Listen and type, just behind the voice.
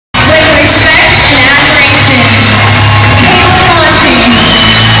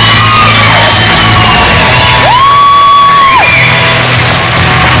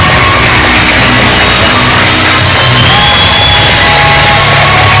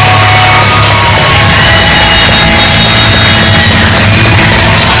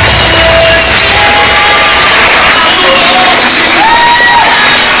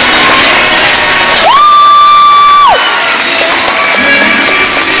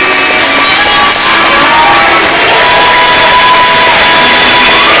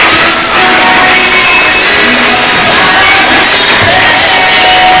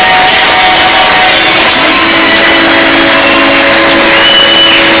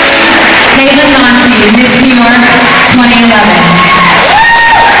Kaitlin Monte, Miss New York 2011.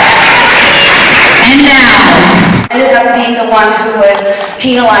 And now, ended up being the one who was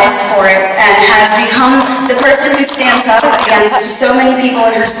penalized for it and has become the person who stands up against so many people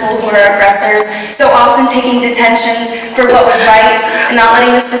in her school who are aggressors, so often taking detentions for what was right and not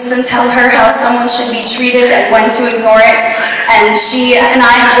letting the system tell her how someone should be treated and when to ignore it. And she and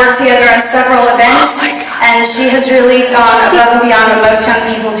I have worked together on several events, and she has really gone above and beyond what most young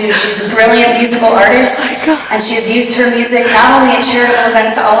people do. She's a brilliant musical artist, and she has used her music not only at charitable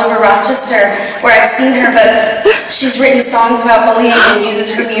events all over Rochester, where I've seen her, but she's written songs about bullying and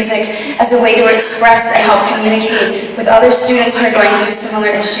uses her music as a way to express and help communicate with other students who are going through similar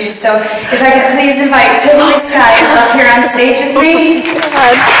issues. So if I could please invite Tivoli Skye up here on stage with me.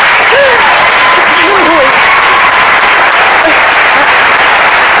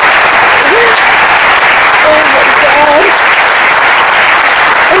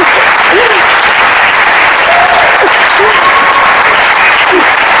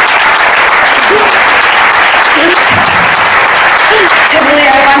 Tivoli,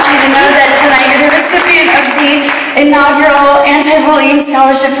 I want you to know that tonight you're the recipient of the inaugural anti-bullying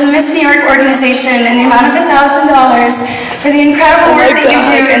scholarship from the Miss New York organization in the amount of $1,000 for the incredible work that you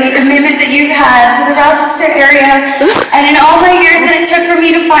do and the commitment that you've had to the Rochester area. And in all my years that it took for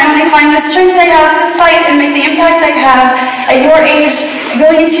me to finally find the strength I have to fight and make the impact I have at your age,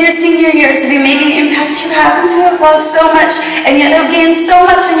 going into your senior year, to be making the impact you have and to have lost so much and yet have gained so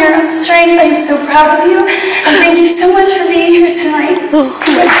much in your own strength. I am so proud of you, and thank you so much for being here tonight. Oh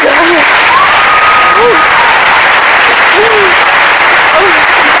my God.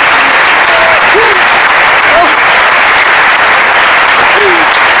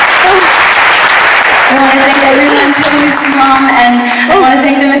 I want to thank everyone, Tivoli's mom, and I want to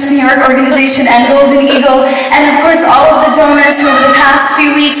thank the Miss New York organization and Golden Eagle, and of course all of the donors who over the past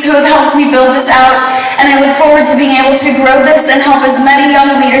few weeks who have helped me build this out. And I look forward to being able to grow this and help as many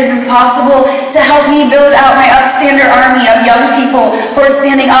young leaders as possible to help me build out my upstander army of young people who are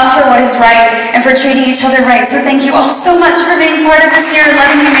standing up for what is right and for treating each other right. So thank you all so much for being part of this year and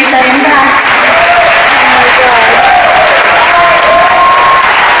letting me make that impact. Oh my God.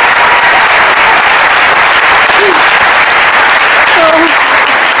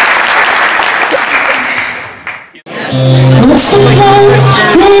 What's the plan?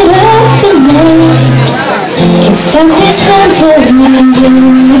 Made up the night. Can't stop this phantom.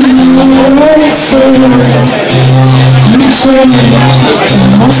 Let me see. I'm changed.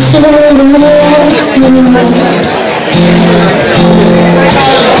 I'm still alive.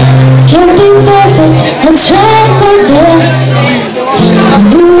 Can't be perfect. I'm trying my best. I'm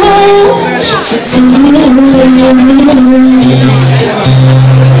who I am, so take me away.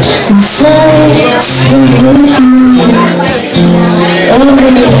 I'm sorry, just leave me.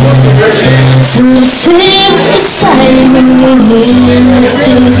 So sit beside me,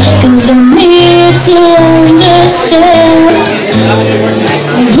 please, 'cause I need to understand.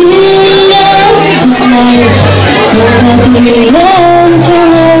 Real love is like the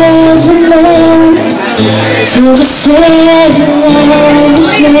emperor is a man. So just say you love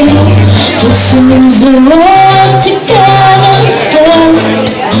me. It seems the world together spell.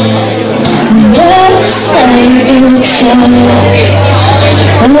 Love just like each other.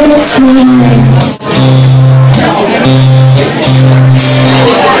 And it's me.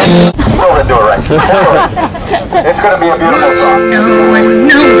 Still didn't do it right. It's going to be a beautiful song. No, I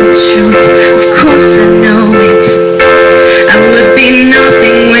know the truth. Of course I know it. I would be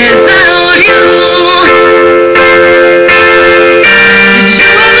nothing without you. But you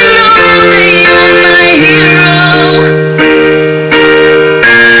ever know that you're my hero?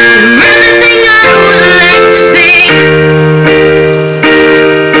 You're everything I would like to be.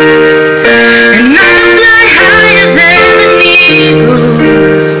 And I can fly higher than an eagle.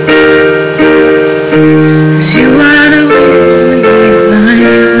 'Cause you are the wind beneath my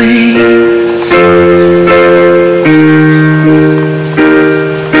wings.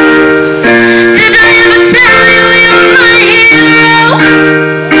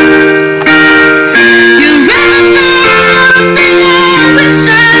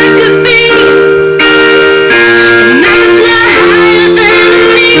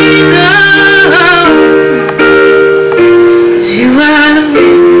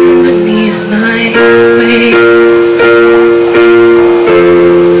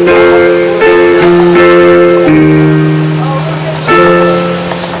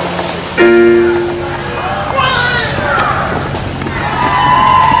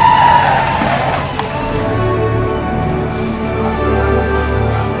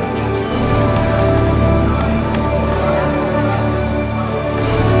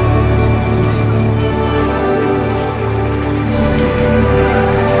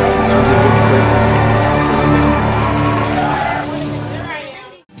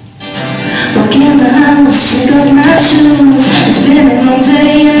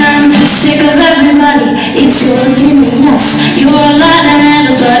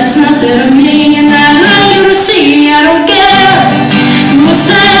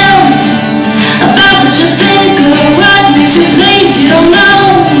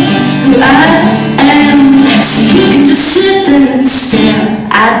 I am. So you can just sit there and stare.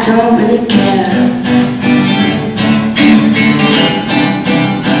 I don't really care.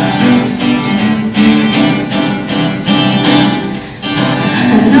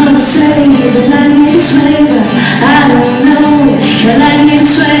 Say you like me this way, but I don't know if you like me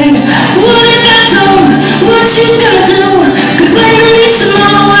this way. What if I don't? What you gonna do? Complaining me some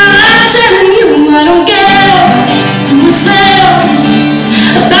more? Well, I'm telling you I don't care. What's there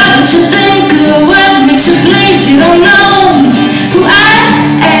about what you think or what makes you please? You don't know who I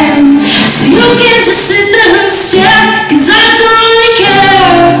am, so you can't just sit there and stare, 'cause I don't really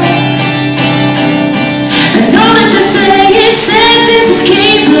care. I know that they say acceptance is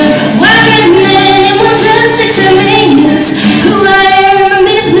key, but why can't anyone just accept me as who I am and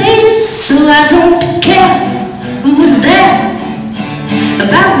be pleased? So I don't care who's there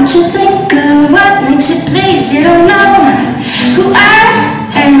about what you think or what makes you please. You don't know who I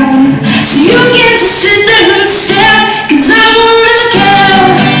am, so you can't just sit there and stare, 'cause I won't ever care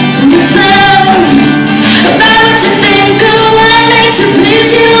who's there about what you think or what makes you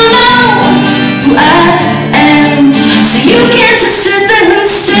please. You don't know who I am, so you can't just sit there and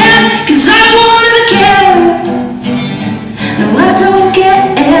stare, 'cause I won't ever care. No, I don't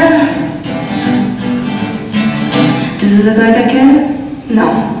care. Does it look like I care? No.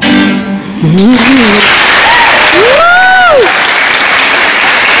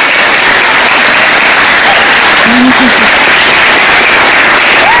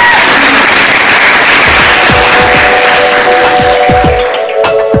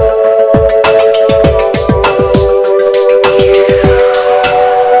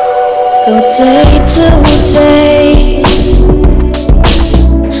 Day to day,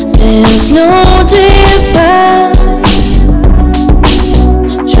 there's no debate.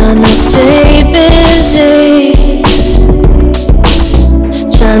 Trying to stay busy,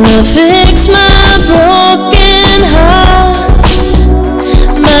 trying to fix my broken heart.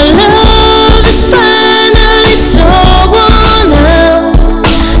 My love is finally so worn out.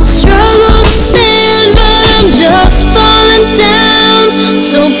 Struggle to stand, but I'm just falling down.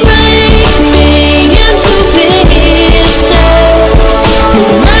 So break me into pieces.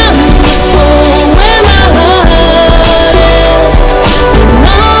 Remind me home where my heart is, and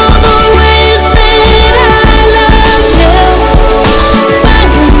all the ways that I loved you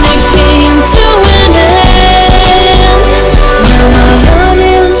finally came to an end. Now my heart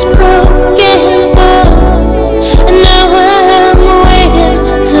is broken up, and now I'm waiting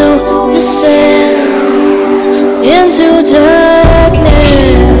to descend into darkness.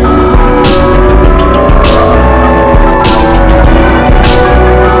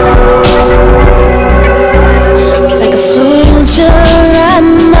 Like a soldier I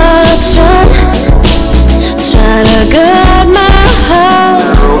march on, try to guard my heart.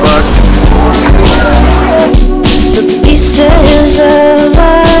 The pieces of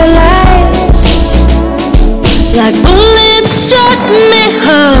our lives, like bullets shot me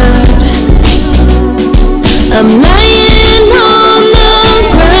hard. I'm lying on the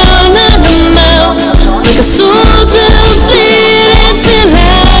ground and I'm out, like a soldier bleeding till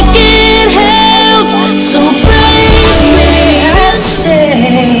I get help. So break me and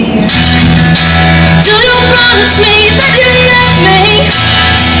stay. Do you promise me that you love me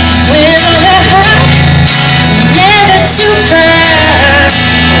with all your heart, never to part?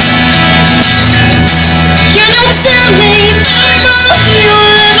 Can you tell me I'm all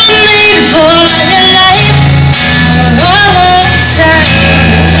you'll ever need for all your life?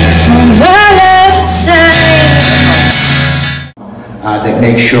 That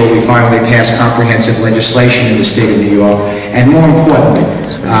makes sure we finally pass comprehensive legislation in the state of New York, and more importantly,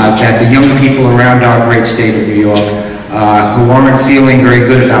 that the young people around our great state of New York who aren't feeling very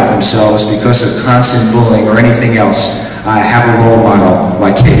good about themselves because of constant bullying or anything else have a role model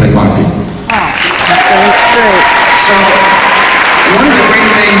like Kaitlin Monte. So, one of the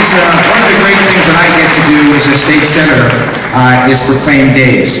great things that I get to do as a state senator is proclaim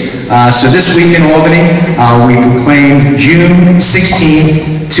days. So this week in Albany, we proclaimed June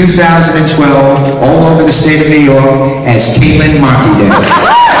 16th, 2012, all over the state of New York as Kaitlin Monte Day.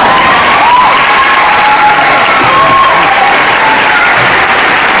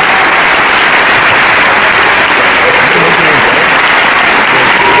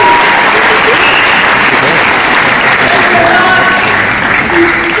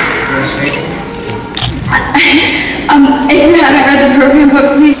 If you haven't read the program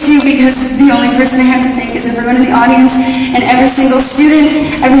book, please do, because the only person I have to thank is everyone in the audience and every single student,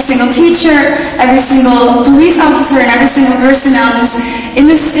 every single teacher, every single police officer, and every single person on this in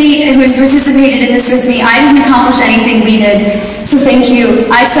the state who has participated in this with me. I didn't accomplish anything we did, so thank you.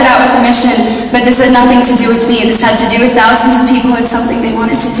 I set out with a mission, but this had nothing to do with me. This had to do with thousands of people who had something they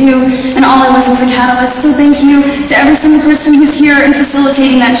wanted to do, and all I was a catalyst. So thank you to every single person who's here and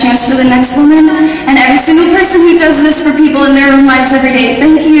facilitating that chance for the next woman, and every single person who does this for people in their own lives every day.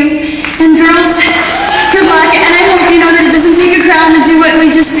 Thank you. And girls, good luck, and I hope you know that it doesn't take a crown to do what we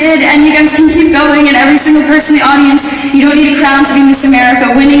just did, and you guys can keep going, and every single person in the audience, you don't need a crown to be Miss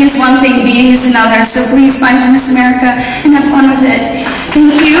America. Winning is one thing, being is another, so please find your Miss America and have fun with it.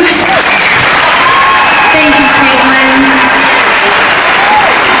 Thank you. Thank you, Kaitlin.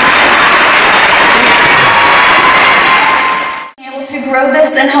 To grow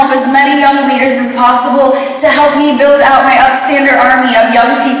this and help as many young leaders as possible to help me build out my upstander army of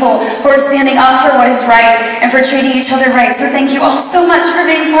young people who are standing up for what is right and for treating each other right. So thank you all so much for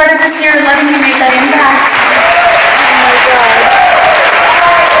being part of this year and letting me make that impact.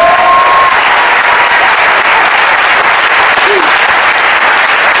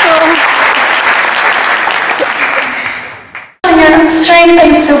 I'm strength.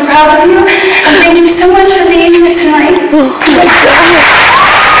 I'm so proud of you, and thank you so much for being here tonight. Oh my God.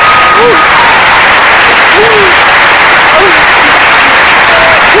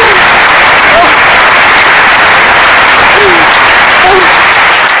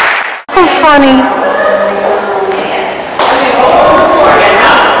 So funny.